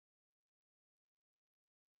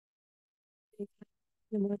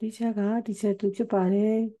ဒီမှာteacher က teacher 2ဖြစ်ပါတ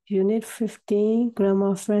ယ် unit 15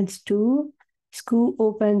 grammar friends 2 school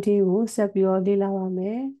open day ကိုဆက်ပြီးတော့လေ့လာပါမ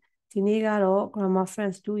ယ်ဒီနေ့ကတော့ grammar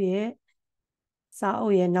friends 2ရဲ့စာအု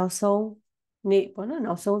ပ်ရဲ့နောက်ဆုံးနေ့ပေါ့နော်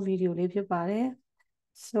နောက်ဆုံးဗီဒီယိုလေးဖြစ်ပါတယ်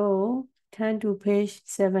so turn to page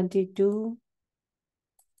 72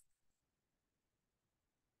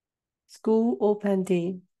 school open day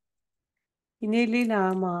ဒီနေ့လေ့လာ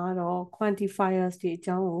မှာတော့ quantifiers တွေအ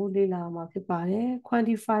ကြောင်းကိုလေ့လာမှာဖြစ်ပါတယ်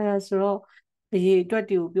quantifiers ဆိုတော့အရေးအတွက်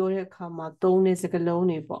တွေကိုပြောတဲ့အခါမှာသုံးတဲ့စကားလုံး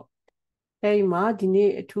တွေပေါ့အဲဒီမှာဒီနေ့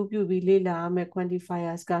အထူးပြုပြီးလေ့လာရမယ့်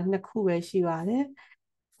quantifiers ကနှစ်ခုပဲရှိပါတယ်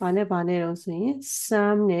ဘာနဲ့တော့ဆိုရင်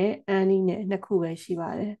some နဲ့ any နဲ့နှစ်ခုပဲရှိပါ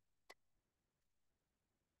တယ်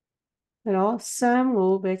အဲ့တော့ some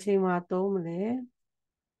ကိုဘယ်ချိန်မှာသုံးမလဲ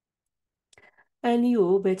any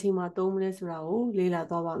ကိုဘယ်ချိန်မှာသုံးမလဲဆိုတာကိုလေ့လာ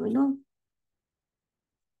သွားပါမယ်နော်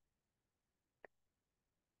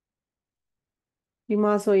ဒီ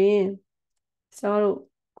မှာဆိုရင်ကျွန်တော်တို့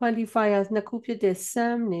quantifiers နှစ်ခုဖြစ်တဲ့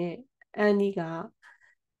some နဲ့ any က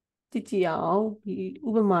ကြည့်အောင်ဒီဥ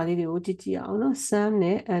ပမာလေးတွေကိုကြည့်အောင်နော် some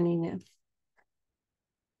နဲ့ any နဲ့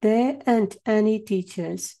there aren't any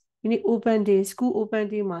teachers ဒီနေ့ open day school open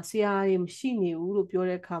day မှာဆရာတွေမရှိနေဘူးလို့ပြော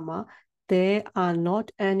တဲ့အခါမှာ there are not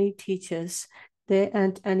any teachers there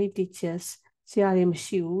aren't any teachers ဆရာတွေမ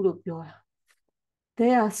ရှိဘူးလို့ပြောတာ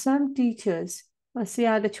there are some teachers ဆ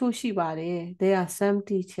ရာတချို့ရှိပါတယ် there are some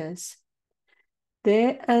teachers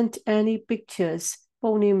there aren't any pictures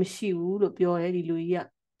ပုံတွေမရှိဘူးလို့ပြောတယ်ဒီလူကြီးက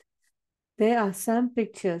there are some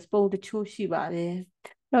pictures ပုံတချို့ရှိပါတယ်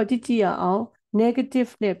အဲ့တော့ကြည့်ရအောင် negative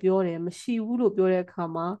နဲ့ပြောတယ်မရှိဘူးလို့ပြောတဲ့အခါ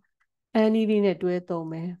မှာ any လေးနဲ့တွဲသုံး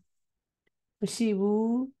မယ်မရှိ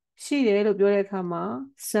ဘူးရှိတယ်လို့ပြောတဲ့အခါမှာ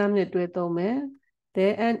some နဲ့တွဲသုံးမယ်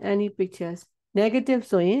there aren't any pictures negative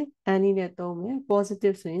ဆိုရင် any နဲ့သုံးမယ်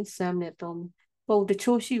positive ဆိုရင် some နဲ့သုံးမယ်ပုံတ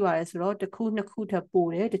ချို့ရှိပါတယ်ဆိုတော့တစ်ခုနှစ်ခုထပ်ပို့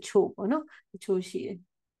တယ်တချို့ပေါ့နော်တချို့ရှိတယ်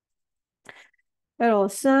အဲ့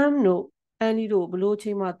တော့ some တို့ any တို့ဘယ်လိုအ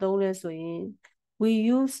ချိန်မှာသုံးလဲဆိုရင် we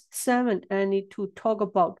use some and any to talk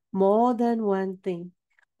about more than one thing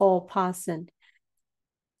or person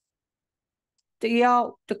တယောက်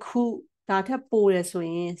တစ်ခုဒါထက်ပိုတယ်ဆို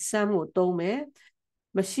ရင် some ကိုသုံးမယ်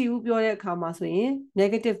မရှိဘူးပြောတဲ့အခါမှာဆိုရင်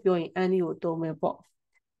negative ပြောရင် any ကိုသုံးမယ်ပေါ့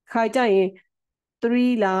ခါကြရင်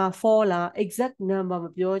3လား4လား exact number မ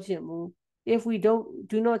ပြောချင်ဘူး if we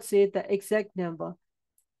do not say the exact number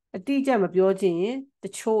အတိအကျမပြောချင်ရင်တ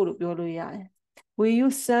ချို့လို့ပြောလို့ရတယ် we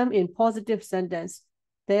use some in positive sentence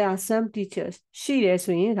there are some teachers ရှိတယ်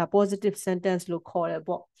ဆိုရင်ဒါ positive sentence လို့ခေါ်တယ်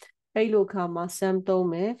ပေါ့အဲ့လိုအခါမှာ some သုံး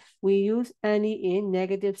မယ် we use any in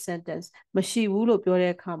negative sentence မရှိဘူးလို့ပြော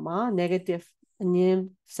တဲ့အခါမှာ negative အငြင်း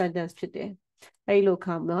sentence ဖြစ်တယ်အဲ့လိုအ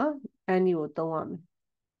ခါမှာ any ကိုသုံးရမယ်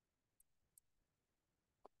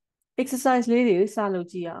exercise လေးတွေစလုပ်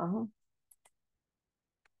ကြည့်ရအောင်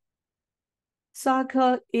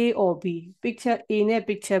circle A or B picture A နဲ့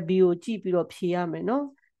picture B ကိုကြည့်ပြီးတော့ဖြေရမယ်နော်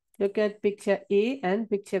look at picture A and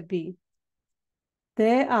picture B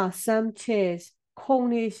there are some chairs ခုံ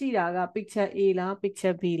နေရှိတာက picture A လား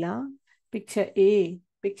picture B လား picture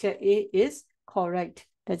A is correct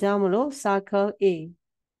ဒါကြောင့်မလို့ circle A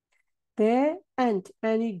there aren't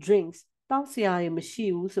any drinks တောက်စရာတွေမရှိ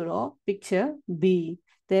ဘူးဆိုတော့ picture B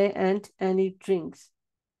there aren't any drinks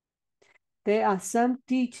there are some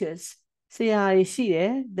teachers ဆရာတွေရှိတ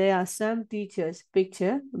ယ် there are some teachers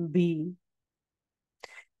picture B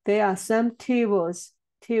there are some tables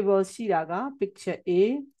ရှိတာက picture A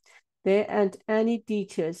there aren't any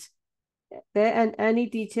teachers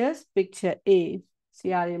picture A ဆ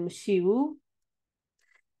ရာတွေမရှိဘူး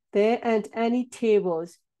there aren't any tables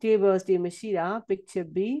တွေမရှိတာ picture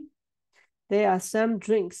B there are some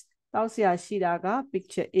drinks တောက်စရာရှိတာက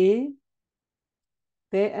picture A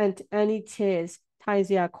there aren't any chairs ထိုင်စ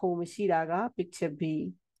ရာခုံမရှိတာက picture B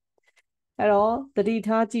အဲ့တော့သတိ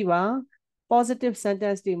ထားကြည့်ပါ positive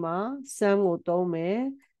sentence တွေမှာ some ကိုသုံးမယ်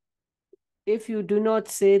if you do not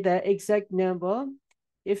say the exact number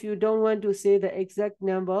if you don't want to say the exact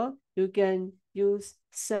number you can use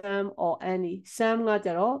some or any some ကကြ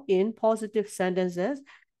တော့ in positive sentences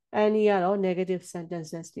any ကတော့ negative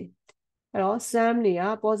sentences တွေအဲ့တော့ some တွေက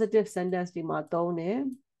positive sentence တွေမှာသုံးတယ်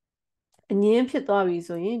အငင်းဖြစ်သွားပြီ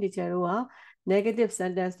ဆိုရင်ဒီကျတို့က negative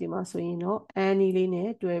sentence တွေမှာဆိုရင်တော့ any လေးနဲ့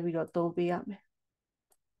တွဲပြီးတော့သုံးပေးရမယ်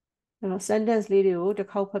အဲ့တော့ sentence လေးတွေကိုတစ်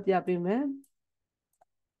ခေါက်ဖတ်ပြပေးမယ်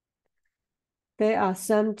there are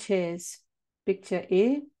some chairs picture A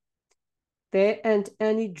there aren't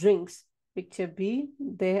any drinks picture B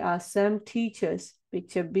there are some teachers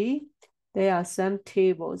picture B there are some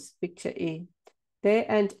tables picture A there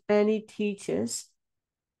aren't any teachers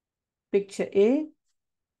picture A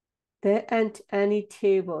there aren't any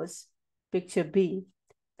tables picture B.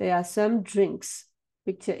 There are some drinks,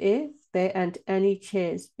 picture A. There aren't any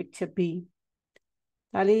chairs, picture B.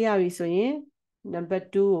 ဒါလေးရပြီဆိုရင် number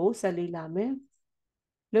 2 ကိုဆက်လေးလာမယ်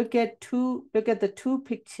look at the two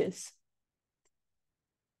pictures.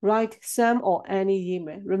 Write some or any ရေးမ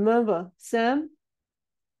ယ် remember some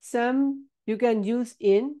you can use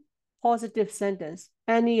in positive sentence.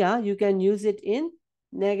 Any you can use it in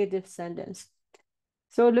negative sentence.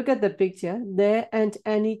 So look at the picture. There aren't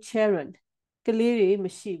any children. ကလေးတွေမ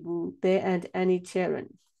ရှိဘူး There aren't any children.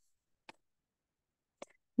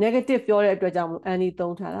 Negative ပြောတဲ့အတွက်ကြောင့် any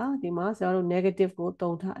သုံးထားတာဒီမှာကျွန်တော်တို့ negative ကို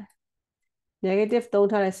သုံးထားတယ် negative သုံး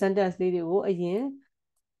ထားတဲ့ sentence လေးတွေကိုအရင်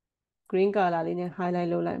green color လေးနဲ့ highlight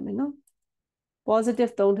လုပ်လိုက်မယ်နော်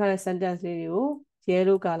positive သုံးထားတဲ့ sentence လေးတွေကို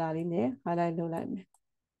yellow color လေးနဲ့ highlight လုပ်လိုက်မယ်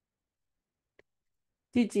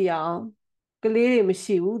ကြည့်ကြည့်အောင်ကလေးတွေမ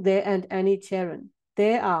ရှိဘူး There aren't any children.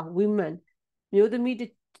 There are women. မျိုးသမီးတ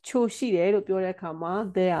ချို့ရှိတယ်လို့ပြောတဲ့အခါမှာ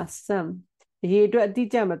there are some. အရေးအတွက်အတိ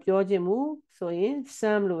အကျမပြောချင်ဘူးဆိုရင်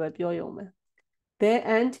some လို့ပဲပြောရုံပဲ There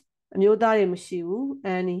aren't အမျိုးသားတွေမရှိဘူး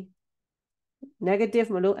any. Negative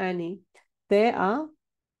မလို့ any. There are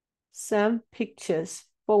some pictures.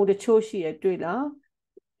 ပုံတချို့ရှိရတွေ့လား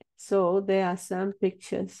So there are some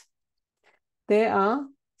pictures. There are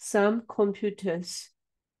some computers.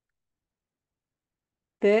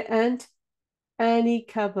 There aren't any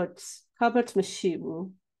cupboards. Cupboards မရှိဘူး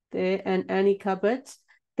There aren't any cupboards.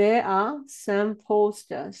 There are some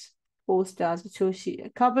posters. Posters တချို့ရှိတယ်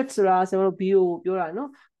Cupboards ဆိုတာကျွန်တော်တို့ bio ကိုပြောတာနော်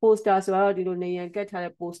Poster ဆိုတာတော့ဒီလိုနေရန်ကတ်ထား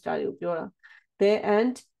တဲ့ poster တွေကိုပြောတာ There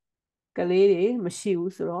aren't ကလေးတွေမရှိ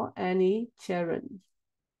ဘူးဆိုတော့ any children.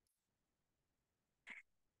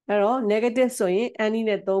 အဲ့တော့ negative ဆိုရင် any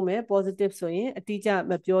နဲ့သုံးမယ် positive ဆိုရင်အတိအကျ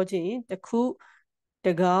မပြောချင်ရင်တစ်ခုတ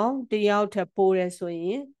စ်ကောင်တစ်ယောက်ထပ်ပိုးတယ်ဆိုရ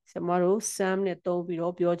င်ကျွန်တော်တို့ some နဲ့သုံးပြီး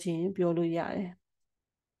တော့ပြောချင်ပြောလို့ရတယ်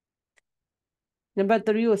Number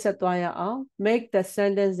 3ကိုဆက်သွားရအောင် make the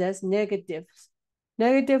sentences negative.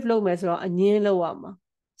 Negative လုပ်မယ်ဆိုတော့အငင်းလုပ်ရမှာ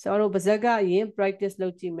ကျွန်တော်တို့ပါဇက်ကအရင် practice လု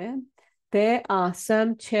ပ်ကြည့်မယ် There are some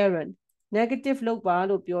children. Negative လုပ်ပါ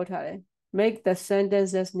လို့ပြောထားတယ် Make the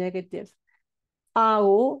sentences negative. are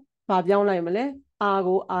ကိုဘာပြောင်းလိုက်မလဲ are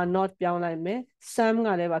ကို are not ပြောင်းလိုက်မယ် some က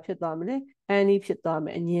လည်းဘာဖြစ်သွားမလဲ any ဖြစ်သွားမ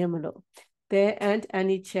ယ်အငင်းမလို့ There aren't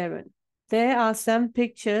any children. There are some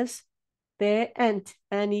pictures. There aren't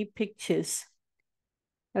any pictures.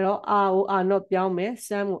 အဲ့တော့ are ကို are not ပြောင်းမယ်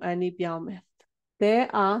some ကို any ပြောင်းမယ် There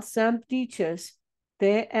are some teachers.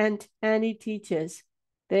 There aren't any teachers.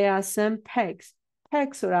 There are some pegs.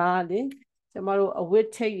 Pegs ဆိုတာလေကျွန်တော်တို့အဝတ်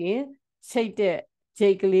ထိတ်ရင်ချိတ်တဲ့ဂျိ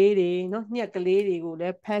တ်ကလေးတွေเนาะညက်ကလေးတွေကိုလ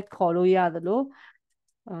ည်း peg ခေါ်လို့ရတယ်လို့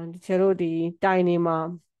ကျွန်တော်တို့ဒီတိုင်နေမှာ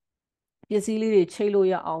ပစ္စည်းလေးတွေချိတ်လို့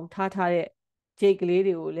ရအောင်ထားထားတဲ့ဂျိတ်ကလေး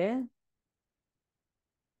တွေကိုလည်း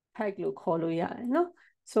peg လို့ခေါ်လို့ရတယ်เนาะ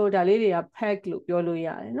ဆိုဒါလေးတွေက peg လို့ပြောလို့ရ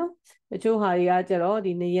တယ်เนาะတချို့ဟာတွေကကျတော့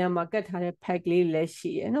ဒီနေရာမှာကတ်ထားတဲ့ peg လေးတွေလည်း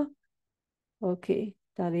ရှိရယ်เนาะ Okay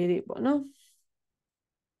ဒါလေးတွေပေါ့เนาะ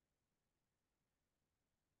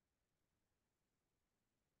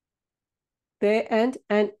There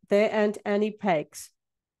aren't any pegs.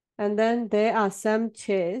 And then there are some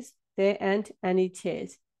chairs. There aren't any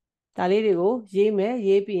chairs. ဒါလေးတွေကိုရေးမယ်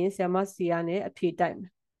ရေးပြီးရင်ဆရာမစီရနဲ့အဖြေတိုက်မ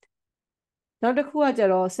ယ်နောက်တစ်ခုကကျ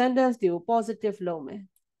တော့ sentence တွေကို positive လုပ်မယ်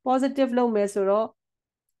positive လုပ်မယ်ဆိုတော့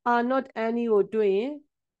are not any ကိုတွေ့ရင်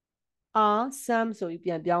are some ဆိုပြီး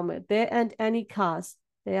ပြန်ပြောင်းမယ် There aren't any cars.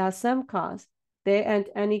 There are some cars. There aren't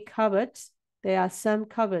any cupboards. There are some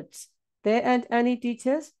cupboards. There aren't any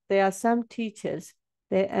teachers. There are some teachers.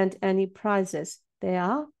 There aren't any prizes. There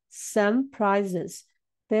are some prizes.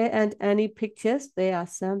 There aren't any pictures. There are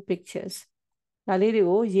some pictures. ဒါလေးတွေ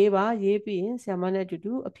ကိုရေးပါရေးပြီးရင်ဆရာမနဲ့အတူ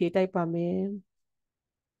တူအဖြေတိုက်ပါမယ်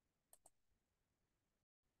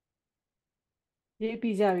ရေး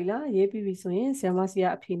ပြီးကြပြီလားရေးပြီးပြီဆိုရင်ဆရာမစီက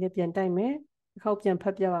အဖြေနဲ့ပြန်တိုက်မယ်တစ်ခေါက်ပြန်ဖ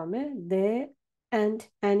တ်ပြပါမယ် There aren't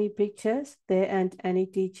any pictures. There aren't any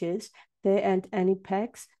teachers. There aren't any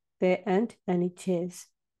pegs. There aren't any chairs.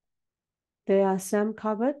 There are some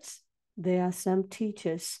cupboards. There are some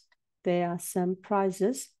teachers. There are some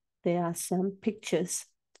prizes. There are some pictures.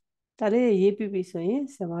 ဒါလေးရေးပြီးပြီဆိုရင်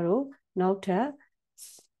ဆရာမတို့နောက်ထပ်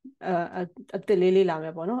အသစ်လေးလာမ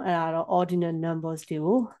ယ်ပေါ့နော်အဲ့ဒါတော့ ordinal numbers တွေ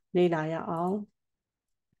ကိုလေ့လာရအောင်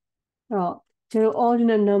အဲ့တော့ကျွန်တော်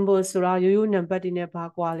ordinal numbers ဆိုတာရိုးရိုးနံပါတ်တွေနဲ့ဘာ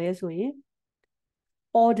ကွာလဲဆိုရင်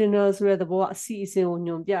ordinal ဆိုတဲ့သဘောကအစီအစဉ်ကို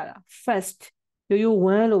ညွှန်ပြတာ first ရိုးရိုး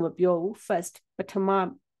1လို့မပြောဘူး first ပထမ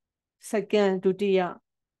second ဒုတိယ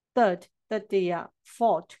third တတိယ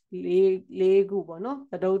fourth လေးခုပေါ့နော်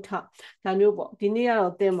သဒုဋ္ဌဒါမျိုးပေါ့ဒီနေ့က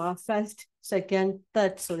တော့သင်မှာ first second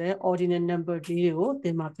third ဆိုတဲ့ ordinal number တွေကိုသ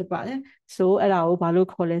င်မှာဖြစ်ပါတယ် so အဲ့ဒါကိုဘာလို့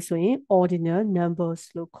ခေါ်လဲဆိုရင် ordinal numbers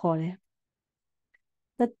လို့ခေါ်တယ်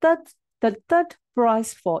The third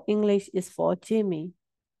prize for English is for Jimmy.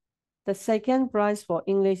 The second prize for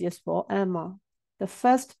English is for Emma. The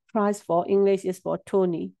first prize for English is for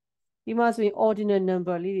Tony. ဒီမှာဆိုရင် ordinal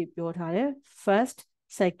number လေးတွေပြောထားတယ် first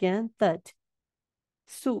second third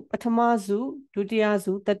စုပထမစုဒုတိယ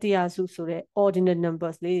စုတတိယစုဆိုတဲ့ ordinal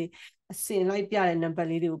numbers လေးအစဉ်လိုက်ပြတဲ့ number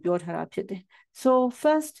လေးတွေကိုပြောထားတာဖြစ်တယ် so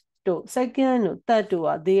first တို့ second တို့ third တို့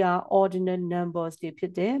က they are ordinal numbers တွေဖြ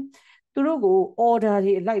စ်တယ်သူတို့ကို order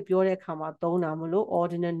တွေအလိုက်ပြောတဲ့အခါမှာသုံးတာမလို့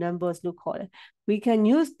ordinal numbers လို့ခေါ်တယ် we can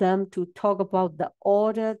use them to talk about the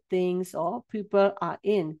order things or people are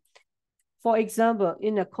in. For example,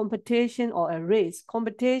 in a competition or a race,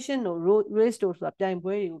 competition or race တို့ဆိုတာပြိုင်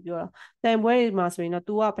ပွဲတွေကိုပြောတာပြိုင်ပွဲတွေမှာဆိုရင်တော့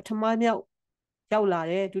तू ကပထမမြောက်ရောက်လာ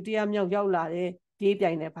တယ်ဒုတိယမြောက်ရောက်လာတယ်ပြေး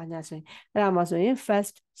ပြိုင်တယ်ဘာညာဆိုရင်အဲ့ဒါမှာဆိုရင်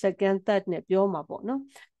first second third နဲ့ပြောမှာပေါ့နော်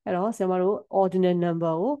အဲ့တော့ဆရာမတို့ ordinal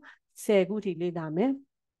number ကို10ခုထိလေ့လာမယ်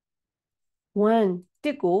1တ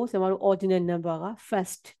စ်ကိုဆရာမတို့ ordinal number က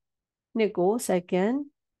first နှစ်ကို second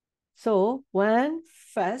so 1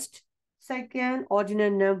 first second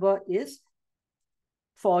ordinal number is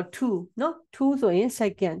for 2 no 2 ဆိုရင်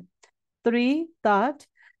second 3 third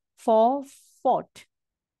 4 fourth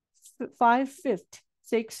 5 fifth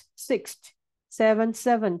 6 sixth 7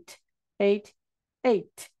 seventh 8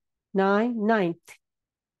 eighth 9 ninth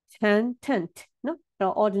 10 tenth no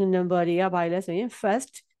တော့ ordinal number တွေကဘာလဲဆိုရင်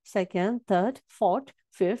first second third fourth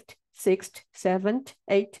fifth sixth seventh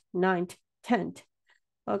eighth ninth 10th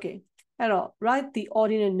okay အဲ့တော့ write the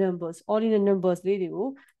ordinal numbers လေးတွေကို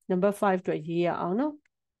number 5 အတွက်ရေးရအောင်နော်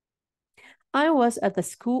I was at the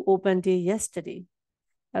school open day yesterday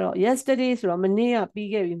အဲ့တော့ yesterday ဆိုတော့မနေ့ကပြီး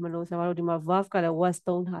ခဲ့ပြီမလို့ဆရာတို့ဒီမှာ verb ကလည်း was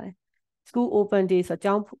သုံးထားတယ် school open day ဆို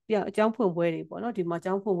တော့အကြောင်းဖွင့်ပွဲတွေပေါ့နော်ဒီမှာအ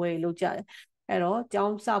ကြောင်းဖွင့်ပွဲတွေလုပ်ကြတယ်အဲ့တော့အကြော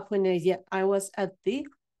င်းစဖွင့်တဲ့ရက် I was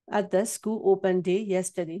at the school open day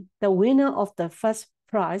yesterday the winner of the first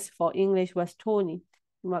prize for English was Tony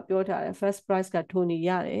ဒီမှာပြောထားတယ် first prize က Tony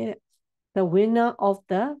ရတယ်တဲ့ the winner of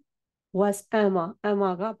the was Emma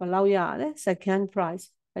ကဘယ်လောက်ရလဲ second prize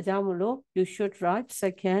အကြောင်းမလို့ you should write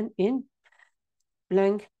second in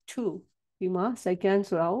blank 2ဒီမှာ second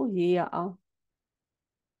ဆိုတာကိုရေးရအောင်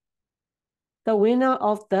the winner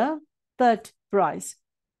of the third prize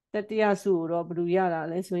တတိယဆုကိုတော့ဘယ်လိုရတာ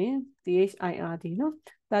လဲဆိုရင် THIRD နော်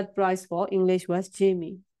third prize for English was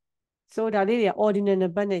Jamie so ဒါလေးတွေက ordinal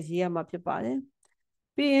number နဲ့ရေးရမှာဖြစ်ပါတယ်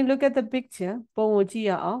ပြီးရင် look at the picture ပုံကိုကြည့်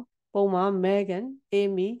ရအောင်ပုံမှာ Megan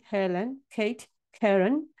Amy Helen Kate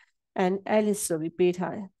Karen and Alice ဆိုပြီးပေး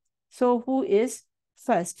ထားတယ် so who is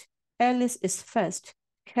first Alice is first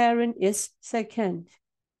Karen is second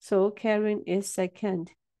so Karen is second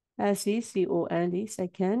SECOND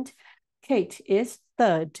second Kate is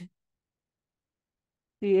third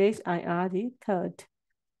THIRD third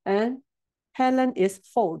and Helen is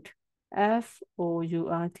fourth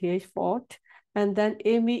FOURTH fourth and then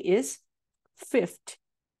Amy is fifth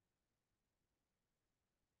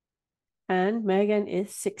and Megan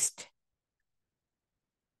is sixth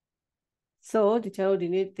so ဒီချောဒီ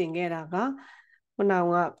နေ့သင်ခဲ့တာကခုန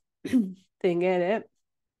ကသင်ခဲ့တဲ့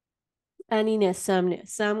any နဲ့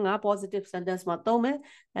some က positive sentence မှာသုံးမယ်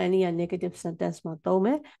any က negative sentence မှာသုံးမ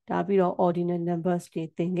ယ်ဒါပြီးတော့ ordinal numbers တွေ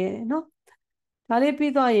သင်ခဲ့တယ်เนาะဒါလေး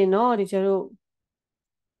ပြီးသွားရင်เนาะဒီကျတော့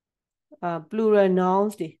plural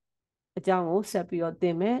nouns တွေအကြောင်းကိုဆက်ပြီးတော့သ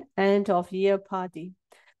င်မယ် end of year party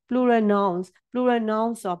plural nouns ဆို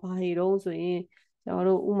တာဘာတွေတုံးဆိုရင်ကျွန်တော်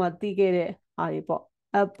တို့ဥမာသိခဲ့တဲ့ဟာတွေပေါ့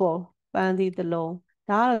apple ပန်းသီးတစ်လုံး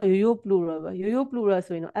ဒါကတော့ရိုးရိုး plural ပဲရိုးရိုး plural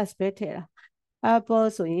ဆိုရင်တော့ s ပဲထည့်တာ apple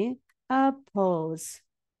ဆိုရင် apples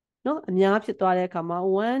เนาะအများဖြစ်သွားတဲ့အခါမှာ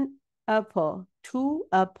one apple two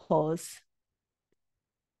apples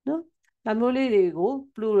เนาะဒါမျိုးလေးတွေကို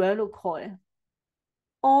plural လို့ခေါ်တယ်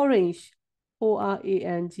orange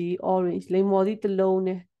ORANG orange လိမ္မော်သီးတစ်လုံး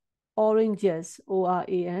နဲ့ oranges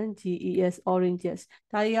ORANGES oranges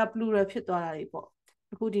ဒါတွေက plural ဖြစ်သွားတာတွေပေါ့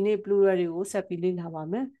အခုဒီနေ့ plural တွေကိုဆက်ပြီးလေ့လာပါ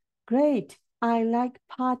မယ် great I like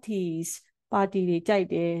parties party တွေကြိုက်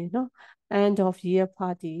တယ်เนาะend of year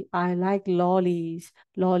party I like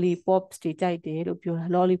lollipops တွေကြိုက်တယ်လို့ပြောတာ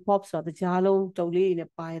lollipop ဆိုတာတကြားလုံးတုပ်လေးနဲ့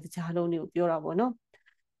ပါရတကြားလုံးတွေကိုပြောတာပေါ့နော်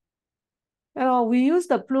we use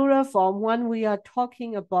the plural form when we are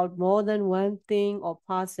talking about more than one thing or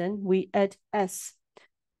person we add s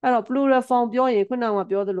အဲ့တော့ plural form ပြောရင်ခုနက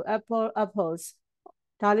ပြောသလို apples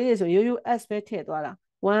ဒါလေးတွေဆိုရိုးရိုး s ပဲထည့်သွားတာ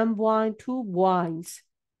one boy two boys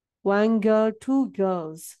one girl two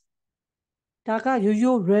girls ဒါကရိုး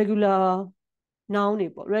ရိုး regular noun တွေ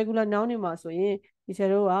ပေါ့ regular noun တွေမှာဆိုရင်ဒီချက်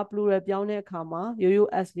တို့က plural ပြောင်းတဲ့အခါမှာရိုးရိုး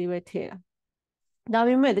s လေးပဲထည့်တာဒါ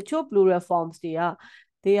ပေမဲ့တချို့ plural forms တွေက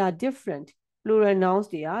they are different plural nouns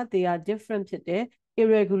တွေက they are different ဖြစ်တယ်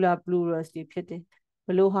irregular plurals တွေဖြစ်တယ် ဘ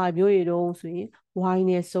ယ်လိုဟာမျိုးတွေတုံးဆိုရင် y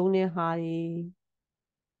နဲ့စုံတဲ့ဟာတွေ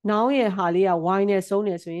noun ရဲ့ဟာလေးက y နဲ့စုံတ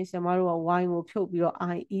ယ်ဆိုရင်ဆရာမတို့က y ကိုဖြုတ်ပြီးတော့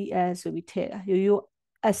ies ဆိုပြီးထည့်တာရိုးရိုး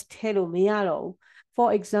s ထည့်လို့မရတော့ဘူး for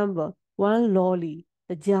example one lolly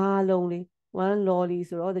တကြားလုံးလေး one lolly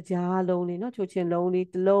ဆိုတော့တကြားလုံးလေးเนาะချိုချင်လုံးလေး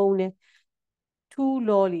တစ်လုံးနဲ့ two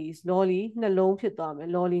lollies lolly နှလုံးဖြစ်သွားမယ်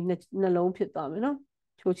lolly နှလုံးဖြစ်သွားမယ်เนาะ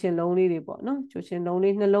ချိုချင်လုံးလေးတွေပေါ့เนาะချိုချင်လုံး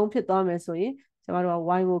လေးနှလုံးဖြစ်သွားမယ်ဆိုရင်ကျမတို့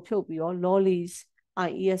က y ကိုဖြုတ်ပြီးတော့ lollies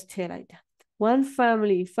ies ထည့်လိုက်တာ one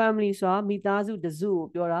family family ဆိုတာမိသားစုတစုကို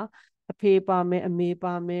ပြောတာအဖေပါမယ်အမေ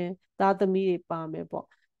ပါမယ်သားသမီးတွေပါမယ်ပေါ့ဒါ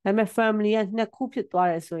ပေမဲ့ family ကနှစ်ခုဖြစ်သွား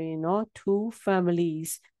တယ်ဆိုရင်เนาะ two families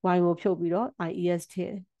y ကိုဖြုတ်ပြီးတော့ ies ထ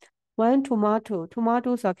ည့်one tomato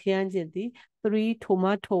tomato ဆိုတာခရမ်းချဉ်သီး three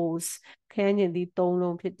tomatoes ခရမ်းချဉ်သီး3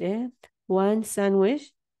လုံးဖြစ်တယ် one sandwich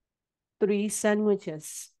three sandwiches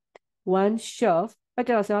one chef အဲ့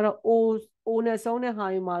တော့ဆိုတော့ o နဲ့ဆုံးတဲ့ဟာ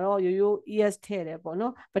တွေမှာတော့ရိုးရိုး es ထည့်တယ်ပေါ့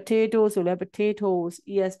နော် potato ဆိုလဲ potatoes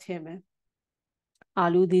es ထည့်မယ်အာ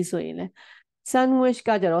လူသီးဆိုရင်လဲ sandwich က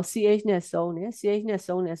ကြတော့ ch နဲ့ဆုံးတယ် ch နဲ့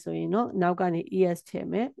ဆုံးတယ်ဆိုရင်တော့နောက်ကနေ es ထည့်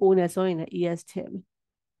မယ် o နဲ့ဆုံးရင်လည်း es ထည့်မယ်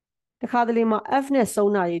တခါတလေမှာ f နဲ့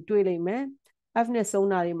ဆုံးတာတွေတွေ့လိမ့်မယ် f နဲ့ဆုံး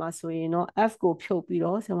တာတွေမှာဆိုရင်တော့ f ကိုဖြုတ်ပြီး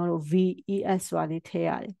တော့ဆရာမတို့ ves ဆိုတာလေးထည့်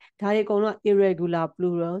ရတယ်ဒါတွေအကုန်လုံး irregular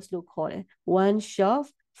plurals လို့ခေါ်တယ် one shelf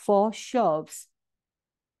four shelves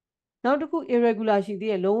နောက်တစ်ခု irregular ရှိ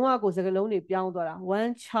သေးတယ်လုံးဝကိုစကားလုံးတွေပြောင်းသွားတာ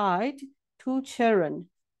one child two children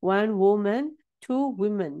one woman two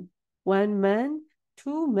women one man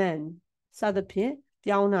two men စသဖြင့်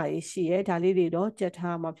ပြောင်းတာရှိရဲဒါလေးတွေတော့ကြက်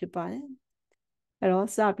ထားမှာဖြစ်ပါတယ်အဲ့တော့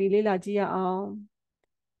စပြီးလေ့လာကြည့်ရအောင်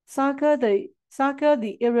circle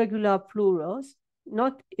the irregular plurals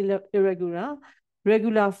not irregular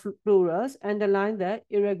regular plurals underline the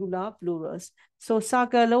irregular plurals so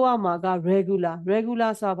circle လောက်ရမှာက regular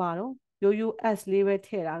ဆိုတာဘာလို့ရိုးရိုး s လေးပဲထ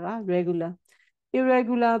ည့်တာက regular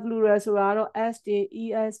irregular plural ဆိုတာတော့ s တွေ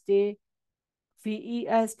es တွေ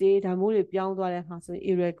ves တွေဒါမျိုးတွေပြောင်းသွားတဲ့ဟာဆိုရင်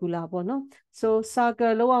irregular ပေါ့နော် so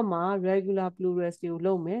circle လောက်ရမှာ regular plurals တွေကို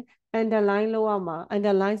လုပ်မယ် underline လောက်ရမှာ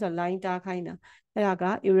underline ဆိုတာ line တားခိုင်းတာအဲ့ဒါက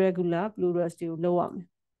irregular plurals တွေကိုလုပ်ရမယ်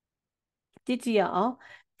ကြည့်ရအောင်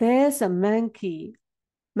there's a monkey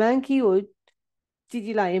ကိုကြ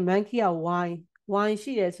ည့်လိုက်ရင် monkey က y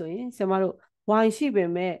ရှိတယ်ဆိုရင်ဆရာမတို့ y ရှိပေ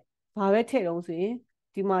မဲ့ဘာပဲထည့်တော့ဆိုရင်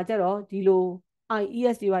ဒီမှာကျတော့ဒီလို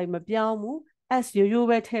ies တွေပါမပြောင်းဘူး s ရိုးရိုး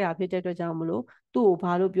ပဲထည့်တာဖြစ်တဲ့အတွက်ကြောင့်မလို့သူ့ကို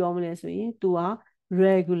ဘာလို့ပြောမလဲဆိုရင်သူက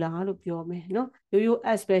regular လို့ပြောမယ်เนาะရိုးရိုး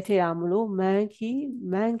s ပဲထည့်ရမလို့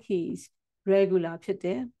monkeys regular ဖြစ်တ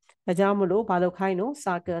ယ်ဒါကြောင့်မလို့ဘာလို့ခိုင်းတော့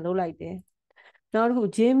circle လုပ်လိုက်တယ်နောက်တစ်ခု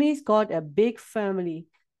Jamie's got a big family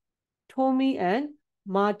Tommy and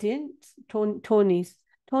Martin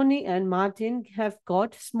Tony and Martin have got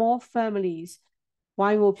small families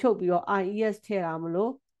y ကိုဖြုတ်ပြီးတော့ ies ထည့်တာမ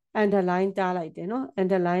လို့ underline တားလိုက်တယ်เนาะ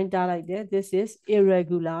underline တားလိုက်တယ် this is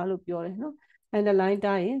irregular လို့ပြောတယ်เนาะ underline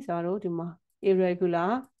တားရင်ကျတော့ဒီမှာ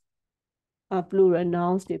irregular plural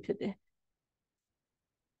nouns တွေဖြစ်တယ်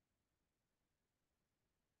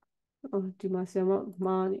ဒီမှာဆရာမ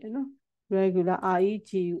မှားနေเนาะ regular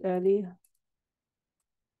regular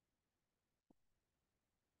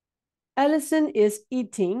Allison is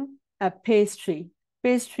eating a pastry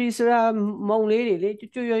pastry ဆိုတာမုံလေးတွေလေ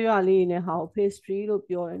ကျွတ်ရွလေးနဲ့ဟာကို pastry လို့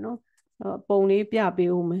ပြောတယ်เนาะပုံလေးပြ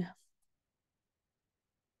ပေးဦးမယ်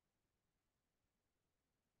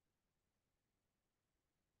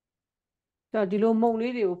ဒီလိုမုံ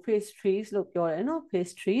လေးတွေကို pastries လို့ပြောတယ်เนาะ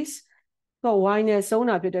pastries တော့ y နဲ့စုံ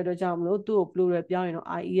တာဖြစ်တဲ့အတွက်ကြောင့်မလို့သူ့ကို plural ပြောင်းရင်တော့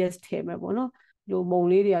ies ထည့်မယ်ပေါ့နော်ဒီလိုမုံ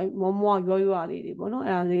လေးတွေမွားမွားရွလေးတွေပေါ့နော်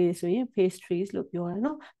အဲ့ဒါလေးတွေဆိုရင် pastries လို့ပြောတယ်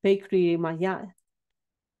နော် bakery တွေမှာရတယ်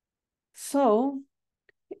so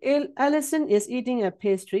Allison is eating a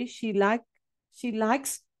pastry she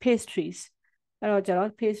likes pastries အဲ့တော့ကျ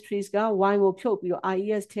တော့ pastries က y ကိုဖြုတ်ပြီးတော့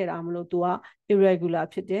ies ထည့်တာမလို့သူက irregular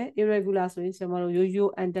ဖြစ်တယ် irregular ဆိုရင်ဆရာမတို့ရိုး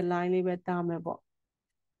ရိုး underline လေးပဲတားမယ်ပေါ့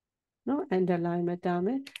နော် underline ပဲတားမ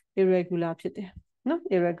ယ် irregular ဖြစ်တယ်နော်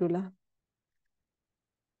irregular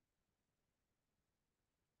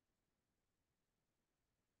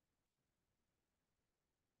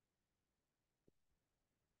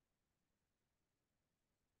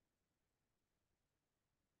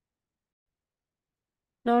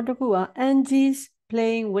နောက်တစ်ခုက Angie's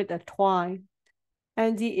playing with a toy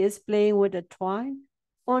Angie is playing with a toy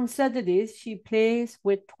on Saturdays she plays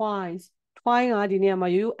with toys toy ကဒီနေရာမှာ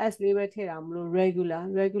ရိုးရိုး s လေးပဲထည့်တာမလို့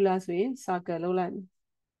regular ဆိုရင် circle လုပ်လိုက်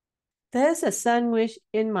There's a sandwich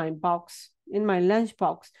in my lunch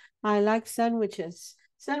box I like sandwiches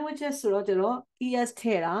ဆိုတော့ကျတော့ es ထ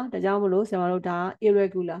ည့်တာဒါကြောင့်မလို့ဆရာမတို့ဒါ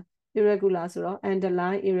irregular ဆိုတော့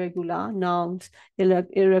underline irregular nouns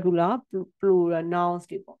irregular plural nouns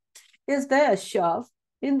တွေပေါ့ Is there a shelf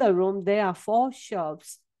In the room there are 4 shelves.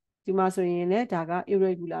 ဒီမှာဆိုရင်လည်းဒါက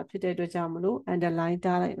irregular ဖြစ်တဲ့အတွက်ကြောင့်မလို့ underline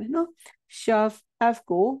ထားလိုက်မယ်နော် shelf F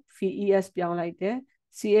ကို VES ပြောင်းလိုက်တယ်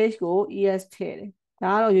CH ကို ES ထည့်တယ်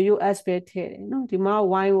ဒါကတော့ရိုးရိုး S ပဲထည့်တယ်နော်ဒီမှာ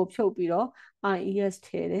Y ကိုဖြုတ်ပြီးတော့ IES ထ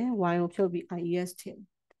ည့်တယ် Y ကိုဖြုတ်ပြီး IES ထည့်တယ်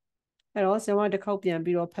အဲ့တော့ဆရာမတစ်ခေါက်ပြန်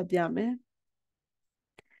ပြီးတော့ဖတ်ပြမယ်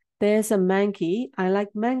There's a monkey. I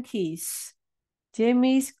like monkeys.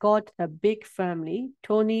 Jamie's got a big family.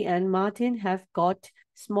 Tony and Martin have got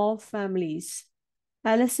small families.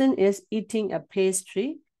 Alison is eating a pastry.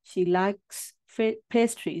 She likes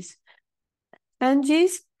pastries.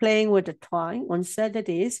 Angie's playing with a toy. On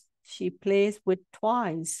Saturdays, she plays with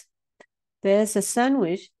toys. There's a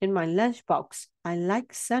sandwich in my lunchbox. I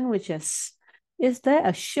like sandwiches. Is there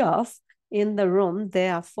a shelf in the room?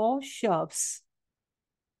 There are 4 shelves.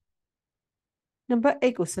 Number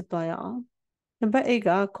 8 ကိုဆက်သွားရအောင် Number 8က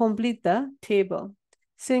complete the table.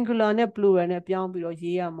 Singular နဲ့ plural နဲ့ပြောင်းပြီးတော့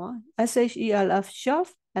ရေးရမှာ SHELF shelf,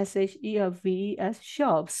 SHELVES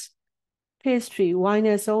shelves. Pastry, Y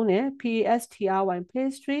နဲ့ဆုံးတယ် PASTRY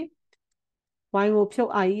pastry. Y ကိုဖြု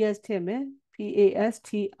တ် IES ထည့်မယ်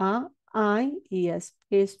PASTRIES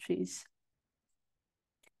pastries.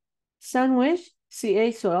 Sandwich,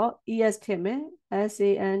 CH ဆိုတော့ ES ထည့်မယ်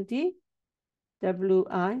SANDWICHES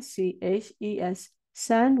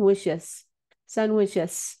sandwiches.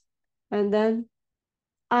 Sandwiches. And then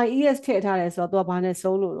IES ထည့်ထားတယ်ဆိုတော့သူကဘာနဲ့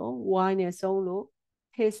ဆုံးလို့တော့ Y နဲ့ဆုံးလို့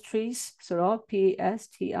pastries ဆိုတော့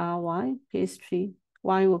PASTRY pastry.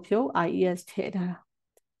 Y ကိုဖြုတ် IES ထည့်ထားတာ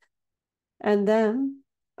And then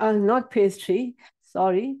not pastry,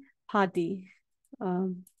 sorry, party.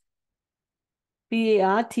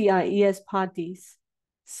 PARTIES parties.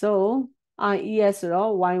 So IES ဆို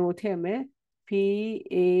တော့ Y ကိုထည့်မယ်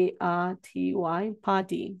PARTY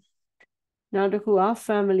party. Now the two are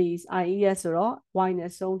families. IES ဆိုတော့ Y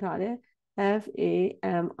နဲ့ဆုံးထားတယ်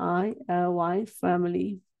FAMILY family.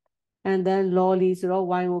 And then lollies ဆိုတော့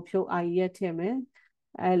Y ကိုဖြုတ် IES ထည့်မယ်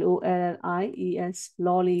LOLLIES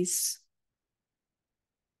lollies.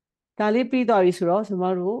 ဒါလေးပြီးသွားပြီဆိုတော့ကျွန်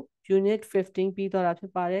တော်တို့ unit 15 ပြီးသွားတာဖြ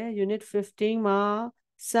စ်ပါတယ် unit 15မှာ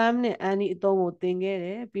sum နဲ့ any အသုံးကိုသင်ခဲ့တ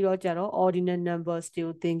ယ်ပြီးတော့ကြတော့ ordinal numbers တွေ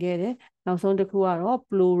ကိုသင်ခဲ့တယ်နောက်ဆုံးတစ်ခုကတော့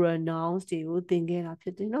plural nouns တွေကိုသင်ခဲ့တာဖြ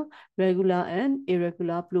စ်တယ်နော် regular and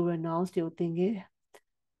irregular plural nouns တွေကိုသင်ခဲ့တယ်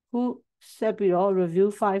ခုဆက်ပြီးတော့ review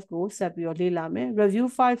 5ကိုဆက်ပြီးတော့လေ့လာမယ် review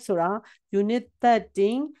 5ဆိုတာ unit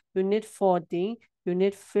 13 unit 14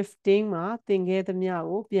 unit 15မှာသင်ခဲ့သမျှ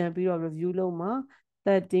ကိုပြန်ပြီးတော့ review လုပ်မှာ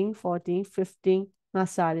 13 14 15 ငါ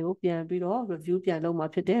စာတွေကိုပြန်ပြီးတော့ review ပြန်လုပ်မှာ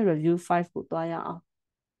ဖြစ်တယ် review 5ကိုသွားရအောင်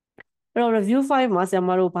အဲ့တော့ review 5မှာဆရာ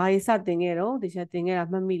မတို့ဘာတွေစသင်ခဲ့တော့ဒီချက်သင်ခဲ့တာ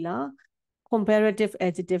မှတ်မိလား comparative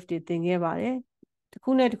adjective တွေသင်ခဲ့ပါတယ်တစ်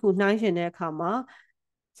ခုနဲ့တစ်ခုနှိုင်းယှဉ်တဲ့အခါမှာ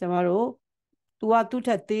ဆရာမတို့ तू ကသူ့ထ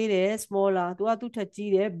က်သေးတယ် smaller तू ကသူ့ထက်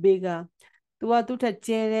ကြီးတယ် bigger तू ကသူ့ထက်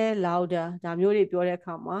ကျဲတယ် louder ဒါမျိုးတွေပြောတဲ့အ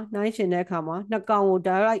ခါမှာနှိုင်းယှဉ်တဲ့အခါမှာနှစ်ကောင်ကို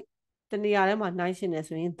direct တနေရာထဲမှာနှိုင်းယှဉ်တယ်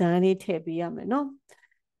ဆိုရင် than လေးထည့်ပေးရမယ်နော်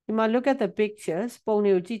ဒီမှာ look at the pictures ပုံ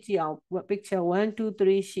တွေကိုကြည့်ကြည့်အောင် picture 1 2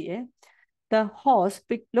 3 ရှိတယ် the horse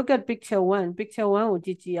look at picture 1 picture 1ကိုကြ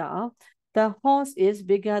ည့်ကြည့်အောင် the horse is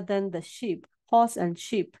bigger than the sheep horse and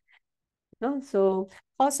sheep နော် so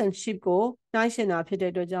horse and sheep ကိုနှိုင်းယှဉ်တာဖြစ်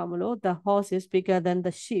တဲ့အတွက်ကြောင့်မလို့ the horse is bigger than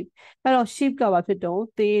the sheep အဲ့တော့ sheep ကဘာဖြစ်တော့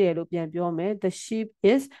သေးတယ်လို့ပြန်ပြောမယ် the sheep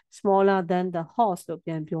is smaller than the horse လို့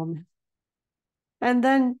ပြန်ပြောမယ် and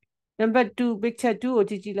then number 2 picture 2ကို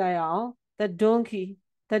ကြည့်ကြည့်လိုက်အောင်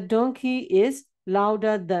the donkey is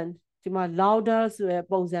louder than ဒီမှာ louder ဆိုတဲ့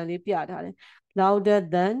ပုံစံလေးပြထားတယ် louder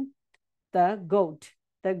than the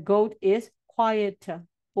goat is quieter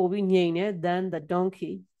ပိုပြီးငြိမ်တယ် than the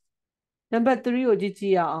donkey number 3ကိုကြည့်ကြ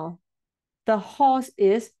ည့်အောင် the horse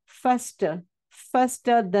is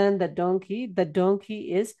faster than the donkey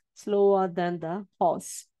is slower than the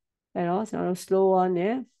horse အဲ့တော့ကျွန်တော်တို့ slower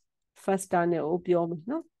နဲ့ faster နဲ့ကိုပြောမယ်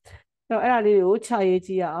နော်အဲ့ဒါလေးကိုခြာရေး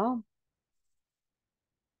ကြည့်ရအောင်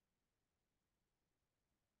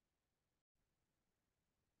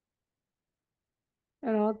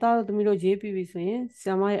အဲ့တော့တားတို့သမီးတို့ရေးပြီးပြီဆိုရင်ဆ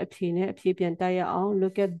ရာမရဲ့အဖြေနဲ့အဖြေပြန်တိုက်ရအောင်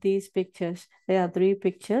look at these pictures there are 3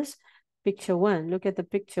 pictures picture 1 look at the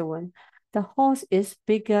picture 1 the horse is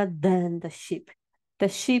bigger than the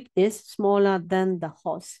sheep is smaller than the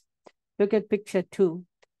horse look at picture 2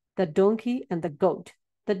 the donkey and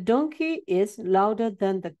the donkey is louder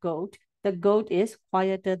than the goat is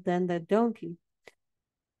quieter than the donkey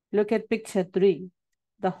look at picture 3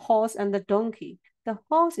 the horse and the donkey the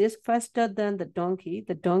horse is faster than the donkey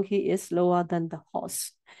is slower than the horse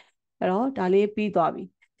အဲ့တော့ဒါလေးပြီးသွားပြီ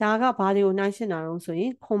ဒါကဘာတွေကိုနှိုင်းရှင်းတာတော့ဆိုရ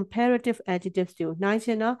င် comparative adjectives တွေကိုနှိုင်းရှ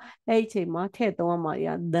င်းတာအဲ့ဒီအချိန်မှာထည့်သုံးရမှာတွေ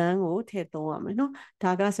က than ကိုထည့်သုံးရမယ်နော်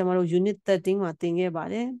ဒါကကျွန်တော်တို့ unit 13မှာသင်ခဲ့ပါ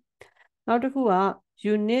တယ်နောက်တစ်ခုက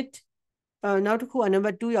unit နောက်တစ်ခုက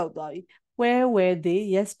number 2ရောက်သွားပြီ where were they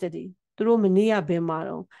yesterday သူတို့မနေ့ကဘယ်မှာ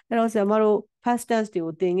တော့အဲ့တော့ကျွန်တော်တို့ past tense တွေ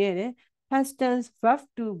ကိုသင်ခဲ့တယ် past tense verb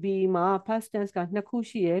to be မှာ past tense ကနှစ်ခု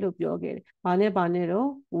ရှိတယ်လို့ပြောခဲ့တယ်ဘာနဲ့တော့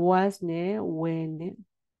was နဲ့ were နဲ့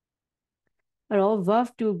အဲ့တော့ verb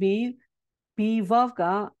to be verb က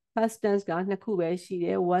past tense ကနှစ်ခုပဲရှိတ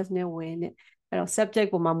ယ် was နဲ့ were နဲ့အဲ့တော့ subject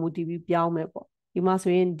ပေါ်မှာမူတည်ပြီးပြောင်းမယ်ပေါ့ဒီမှာ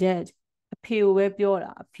ဆိုရင် dad အဖေကိုပဲပြော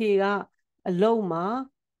တာအဖေကအလုပ်မှာ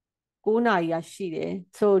9နာရီရရှိတယ်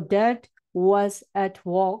so dad was at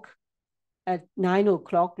work at 9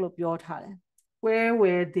 o'clock လို့ပြောထားတယ် where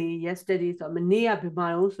were they yesterday ဆိုတော့မနေ့ကဘယ်မှာ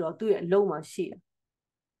တော့ဆိုတော့သူ့ရဲ့အလုပ်မှာရှိတယ်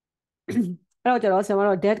အဲ့တော့ကျတော့ဆရာမ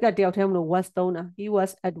တော့ dad ကတယောက်တည်းမလို့ was သုံးတာ he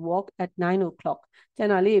was at work at 9 o'clock ကျန်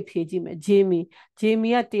တာလေးဖြေကြည့်မယ် Jamie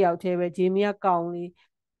ကတယောက်တည်းပဲ Jamie ကကောင်လေး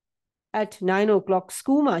at 9 o'clock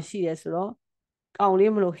school မှာရှိတယ်ဆိုတော့ကောင်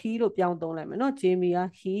လေးမလို့ he လို့ပြောင်းသုံးလိုက်မယ်နော် Jamie က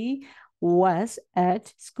he was at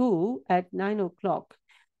school at 9 o'clock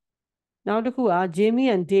နောက်တစ်ခုက Jamie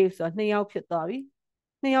and Dave ဆိုတာနှစ်ယောက်ဖြစ်သွားပြီ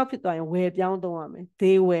နှစ်ယောက်ဖြစ်သွားရင် were ပြောင်းသုံးရမယ်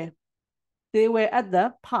they were at the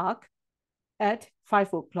park at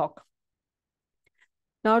 5 o'clock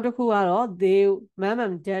နောက်တစ်ခုကတော့ they mom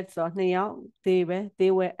and dad ဆိုတော့နှစ်ယောက်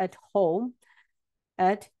they were at home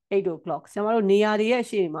at 8 o'clock ဆရာမတို့နေရာတွေရဲ့အ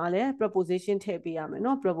ရှိန်မှာလည်း preposition ထည့်ပေးရမယ်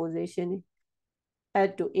နော် preposition at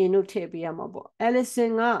တို့ in တို့ထည့်ပေးရမှာပေါ့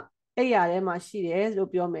Allison ကအဲ့ရထဲမှာရှိတယ်လို့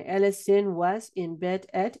ပြောမယ် Allison was in bed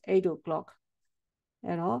at 8 o'clock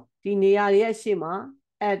အဲ့တော့ဒီနေရာတွေရဲ့အရှိန်မှာ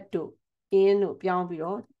at တို့ in တို့ပြောင်းပြီး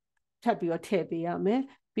တော့ထပ်ပြီးတော့ထည့်ပေးရမယ်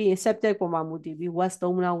ပြီးရင် subject ပေါ်မှာမူတည်ပြီး was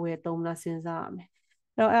သုံးမလား were သုံးမလားစဉ်းစားရမယ်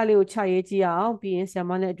အဲ့တော့အဲ့လေးကိုခြေရေးကြည့်အောင်ပြီးရင်ဆရာ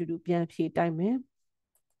မနဲ့အတူတူပြန်ဖြေတိုက်မယ်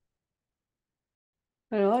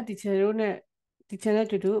အဲ့တော့ဒီ channel နဲ့အ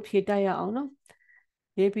တူတူဖြေတိုက်ရအောင်နော်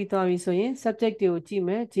ရေးပြီးသွားပြီဆိုရင် subject တွေကိုကြည့်မ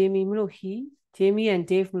ယ် Jamie မလို့ he Jamie and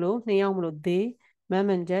Dave မလို့နှစ်ယောက်မလို့ they mom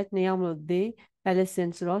and dad နှစ်ယောက်မလို့ they Allison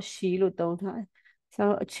ဆိုတော့ she လို့သုံးထားတယ်ဆို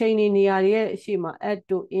တော့အချိန်နေရာတွေရဲ့အရှိမ at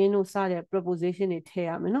တို့ in တို့စတဲ့ preposition တွေထည့်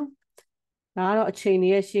ရမယ်နော်ဒါကတော့အချိန်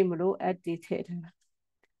ရဲ့ရှိမလို့ at တွေထည့်ထားတာ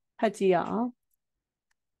ဖတ်ကြည့်ရအောင်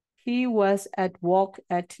He was at work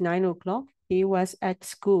at 9 o'clock. He was at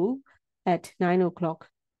school at 9 o'clock.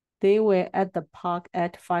 They were at the park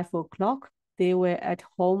at 5 o'clock. They were at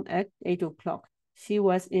home at 8 o'clock. She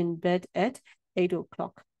was in bed at 8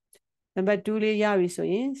 o'clock. Number 2 လေးရပြီဆို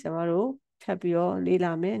ရင်ဆရာမတို့ထပ်ပြီးတော့လေ့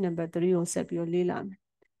လာမယ် Number 3ကိုဆက်ပြီးတော့လေ့လာမယ်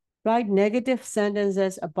Write negative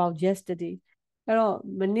sentences about yesterday. အဲ့တော့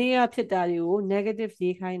မနေ့ကဖြစ်တာတွေကို negative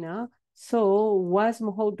ရေးခိုင်းတာSo was မ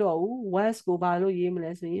ဟုတ်တော့ဘူး was ကိုဘာလို့ရေးမ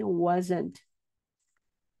လဲဆိုရင် wasn't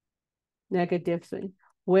negative ဆိုရင်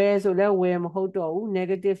were ဆိုလဲ were မဟုတ်တော့ဘူး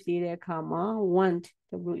negative ရေးတဲ့အခါမှာ want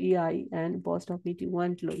W-E-R-E-N apostrophe T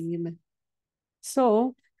want လို့ရေးမယ် So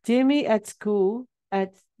Jamie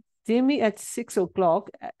at 6 o'clock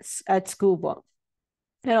at school ပေါ့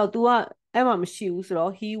အဲ့တော့ तू ကအဲ့မှာမရှိဘူးဆို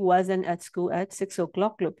တော့ he wasn't at school at 6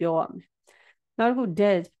 o'clock လို့ပြောရမယ်နောက်တစ်ခု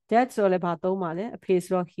dad ဆိုတော့လည်းဘာသုံးပါလဲအဖေ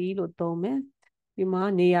ဆိုတော့ he လို့သုံးမယ်ဒီမှာ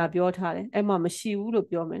နေရာပြောထားတယ်အဲ့မှာမရှိဘူးလို့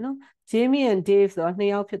ပြောမယ်နော် Jamie and Dave ဆိုတော့နှစ်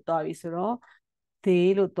ယောက်ဖြစ်သွားပြီဆိုတော့ they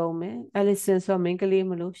လို့သုံးမယ် Allison ဆိုတော့မိန်းကလေး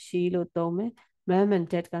မလို့ she လို့သုံးမယ် mom and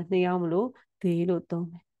dad ကနှစ်ယောက်မလို့ they လို့သုံး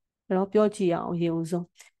မယ်အဲ့တော့ပြောကြည့်ရအောင်ရေဦးဆုံး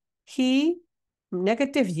he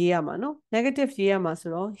negative ရေးရမှာနော် negative ရေးရမှာ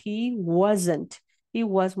ဆိုတော့ he wasn't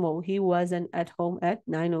at home at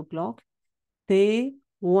 9 o'clock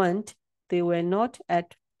they were not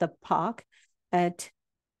at the park at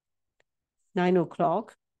 9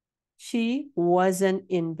 o'clock she wasn't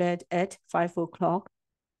in bed at 5 o'clock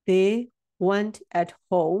they weren't at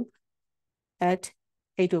home at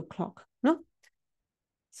 8 o'clock no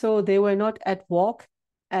so they were not at work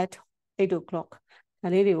at 8 o'clock ဒါ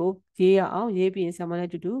လေးတွေကိုရေးရအောင်ရေးပြီးရင်ဆရာမနဲ့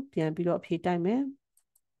အတူတူပြန်ပြီးတော့အဖြေတိုက်မယ်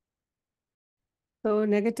So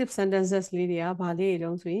negative sentences လေးတွေကဘာလေးတွေ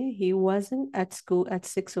တုံးဆိုရင် he wasn't at school at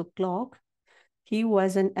 6 o'clock he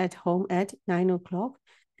wasn't at home at 9 o'clock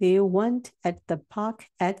they weren't at the park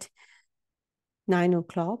at 9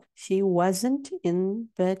 o'clock she wasn't in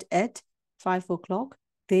bed at 5 o'clock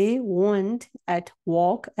they weren't at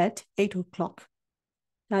work at 8 o'clock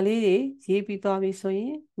ဒါလေးတွေရေးပြီးသွားပြီဆိုရ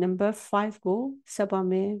င် number 5ကိုဆက်ပါ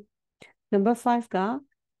မယ် number 5က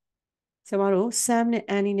ကျမတို့ Sam နဲ့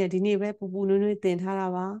Annie နဲ့ဒီနေ့ပဲပူပူနွေးနွေးသင်ထားတာ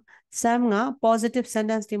ပါ Sam က positive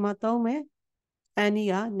sentence ဒီမှာသုံးမယ် Annie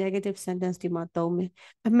က negative sentence ဒီမှာသုံးမယ်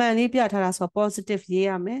အမှန်လေးပြထားတာဆို positive ရေး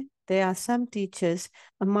ရမယ် There are some teachers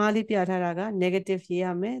အမှားလေးပြထားတာက negative ရေးရ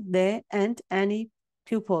မယ် There and Annie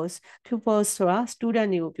pupils pupils ဆိုတာ student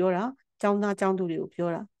တွေကိုပြောတာကျောင်းသားကျောင်းသူတွေကိုပြော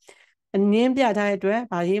တာအငင်းပြထားတဲ့အတွက်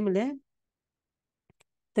ဗာရေးမလဲ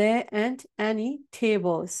there aren't any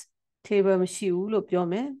tables table မရှိဘူးလို့ပြော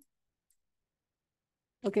မယ်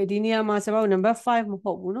okay ဒီနေရာမှာကျွန်တော် number 5မ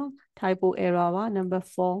ဟုတ်ဘူးเนาะ typo error ပါ number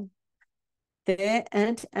 4 there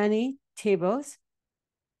aren't any tables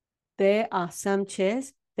there are some chairs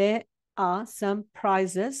there are some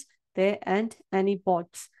prizes there aren't any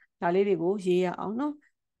boards ဒါလေးတွေကိုရေးရအောင်เนาะ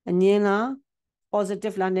အငင်းလား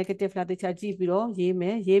positive လား negative လားတခြားကြည့်ပြီးတော့ရေးမ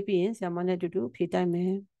ယ်ရေးပြီးရင်ဆရာမနဲ့အတူတူဖြေတိုက်မ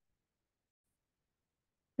ယ်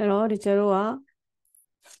အဲ့တော့ဒီကျတော့က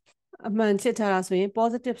အမှန်ချစ်ထားတာဆိုရင်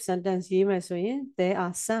positive sentence ရေးမယ်ဆိုရင် there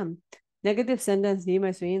are some negative sentence ရေးမ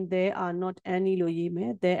ယ်ဆိုရင် there are not any လို့ရေးမ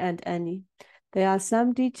ယ် there aren't any there are some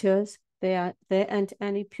teachers there aren't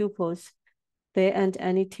any pupils there aren't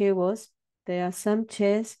any tables there are some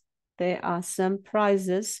chairs there are some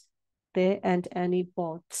prizes there aren't any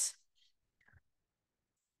boards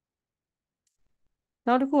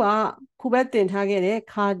နောက်တစ်ခုကခုပဲတင်ထားခဲ့တဲ့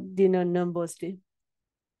cardinal numbers တွေ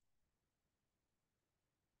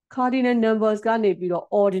cardinal numbers ကနေပြီးတော့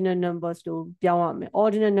ordinal numbers လို့ပြောင်းရမယ်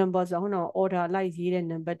ordinal numbers ဆိုတော့ဟိုနောက် order လိုက်ရေးတဲ့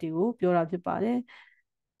number တွေကိုပြောတာဖြစ်ပါတယ်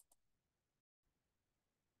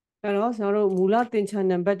အဲ့တော့ကျွန်တော်တို့မူလသင်္ချာ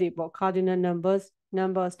number တွေပေါ့ cardinal numbers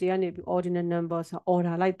တွေကနေပြီး ordinal numbers ဆို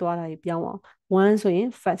order လိုက်သွားတာကြီးပြောင်းအောင်1ဆိုရင်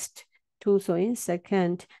first 2ဆိုရင်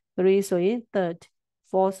second 3ဆိုရင် third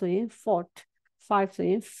 4ဆိုရင် fourth 5ဆို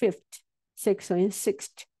ရင် fifth 6ဆိုရင်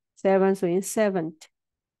sixth 7ဆိုရင် seventh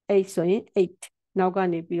 8ဆိုရင် eighth နောက်က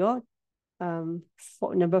နေပြီးတော့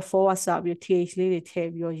number 4ကစပြီး th လေးတွေထည့်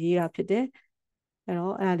ပြီးတော့ရေးတာဖြစ်တယ်အဲ့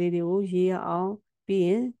တော့အဲ့ဒါလေးတွေကိုရေးရအောင်ပြီးရ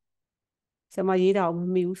င်ဆရာမရေးတာကိုမ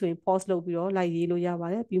မိဘူးဆိုရင် pause လုပ်ပြီးတော့လိုက်ရေးလို့ရပါ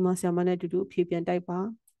တယ်ပြီးမှဆရာမနဲ့အတူတူအဖြေပြန်တိုက်ပါ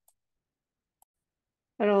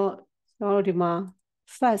အဲ့တော့ကျွန်တော်တို့ဒီမှာ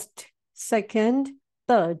first second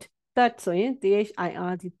third ဆိုရင်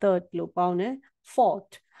third third လို့ပေါင်းတယ်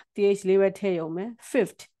fourth th လေးပဲထည့်ရုံပဲ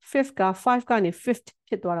fifth က5ကနေ fifth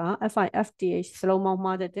ဖြစ်သွားတာ fifth စလုံးပေါင်း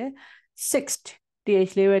မှားတတ်တယ် sixth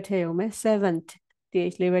th လေးပဲထည့်ရုံပဲ seventh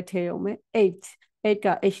th လေးပဲထည့်ရုံပဲ eighth က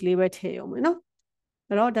h လေးပဲထည့်ရုံပဲเนาะ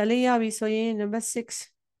အဲ့တော့ဒါလေးရပြီဆိုရင် number 6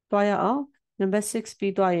သွားရအောင် number 6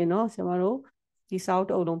ပြီးသွားရင်เนาะကျွန်တော်တို့ဒီစာအုပ်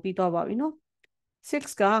တစ်အုပ်လုံးပြီးသွားပါပြီเนาะ6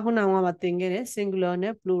ကခုနကမှသင်ခဲ့တဲ့ singular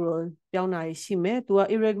နဲ့ plural ပြောင်းတာရှိမယ်သူက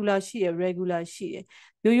irregular ရှိရ regular ရှိရ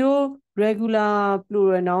ရိုးရိုး regular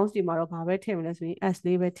plural nouns ဒီမှာတော့ဘာပဲထည့်မလဲဆိုရင် s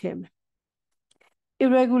လေးပဲထည့်မယ်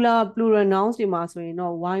irregular plural nouns ဒီမှာဆိုရင်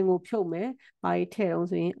တော့ y ကိုဖြုတ်မယ်ဘာကြီးထည့်အောင်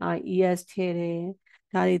ဆိုရင် ies ထည့်တယ်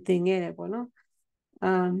ဒါတွေသင်ခဲ့တယ်ပေါ့နော်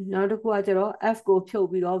နောက်တစ်ခုကကျတော့ f ကိုဖြုတ်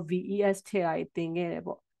ပြီးတော့ ves ထည့်တာတွေသင်ခဲ့တယ်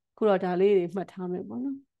ပေါ့ခုတော့ဒါလေးတွေမှတ်ထားမယ်ပေါ့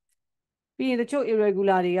နော်ပြီးရင်တချို့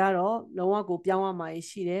irregular တွေကတော့လုံးဝကိုပြောင်းရမှာ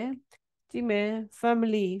ရှိတယ်ကြည့်မယ်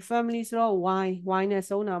family ဆိုတော့ y နဲ့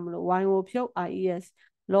ဆုံးတာမလို့ y ကိုဖြုတ် ies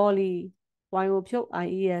lolly y ကိုဖြုတ်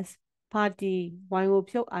ies party y ကို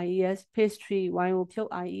ဖြုတ် ies pastry y ကိုဖြုတ်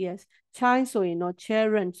ies child ဆိုရင်တော့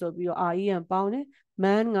children ဆိုပြီးတော့ ren ပေါင်းတယ်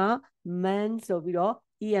man က man ဆိုပြီးတော့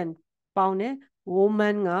en ပေါင်းတယ်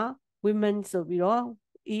woman က women ဆိုပြီးတော့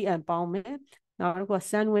en ပေါင်းမယ်နောက်တစ်ခုက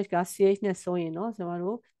sandwich က ch နဲ့ဆုံးရင်တော့ကျွန်တော်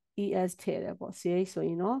တို့ es ထည့်တယ်ပေါ့ ch ဆိုရ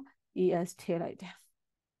င်တော့ es ထည့်လိုက်တယ်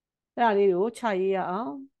အဲ့ဒါလေးတွေကိုခြရေးရအော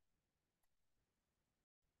င်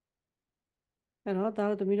အဲ့တော့ဒါ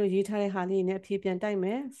တို့သမီးတို့ရေးထားတဲ့ဟာလေးနဲ့အဖြေပြန်တိုက်မ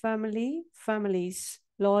ယ် family families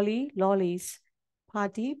lolly lollies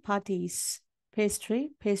party parties pastry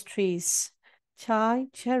pastries child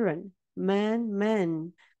children man men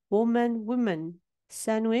woman women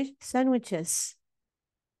sandwich sandwiches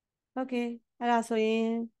okay အဲ့ဒါဆိုရင်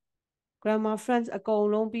grammar friends အကုန်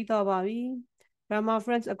လုံးပြီးတော့ပါပြီ grammar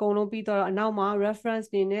friends အကုန်လုံးပြီးတော့အနောက်မှာ reference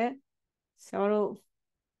နေနဲ့ကျွန်တော်တို့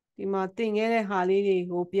ဒီမှာသင်ခဲ့တဲ့ဟာလေးတွေ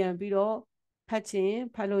ကိုပြန်ပြီးတော့ဖတ်ချင်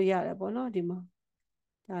ဖတ်လို့ရတယ်ပေါ့နော်ဒီမှာ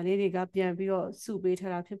ဒါလေးတွေကပြန်ပြီးတော့စုပေး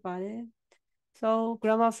ထားတာဖြစ်ပါတယ် so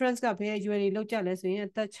grammar friends ကဘယ်အရွယ်တွေလောက်ကြလဲဆိုရင်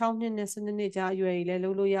အသက်6နှစ်နဲ့12နှစ်ကြားအရွယ်တွေလည်းလု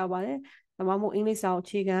ပ်လို့ရပါတယ်ဒါမှမဟုတ်အင်္ဂလိပ်စာကိုအ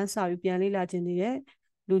ခြေခံစာပြီးပြန်လေ့လာခြင်းနေတဲ့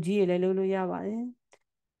လူကြီးတွေလည်းလုပ်လို့ရပါတယ်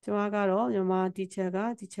ကျွန်မကတော့မြန်မာ teacher က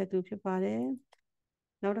teacher သူဖြစ်ပါတယ်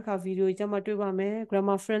နောက်တစ်ခါဗီဒီယိုကြမှာတွေ့ပါမယ်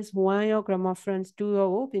grammar friends 1ရော grammar friends 2ရော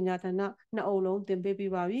ကိုပညာဌာနနှစ်အုပ်လုံးသင်ပေး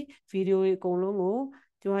ပြီးပါပြီဗီဒီယိုတွေအကုန်လုံးကို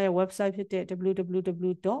ကျွန်မရဲ့ website ဖြစ်တဲ့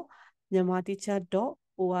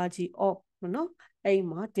www.myanmarteacher.org နော်အဲ့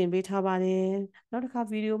မှာတင်ပေးထားပါတယ်နောက်တစ်ခါ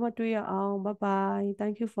ဗီဒီယိုမှာတွေ့ရအောင် bye bye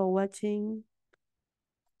thank you for watching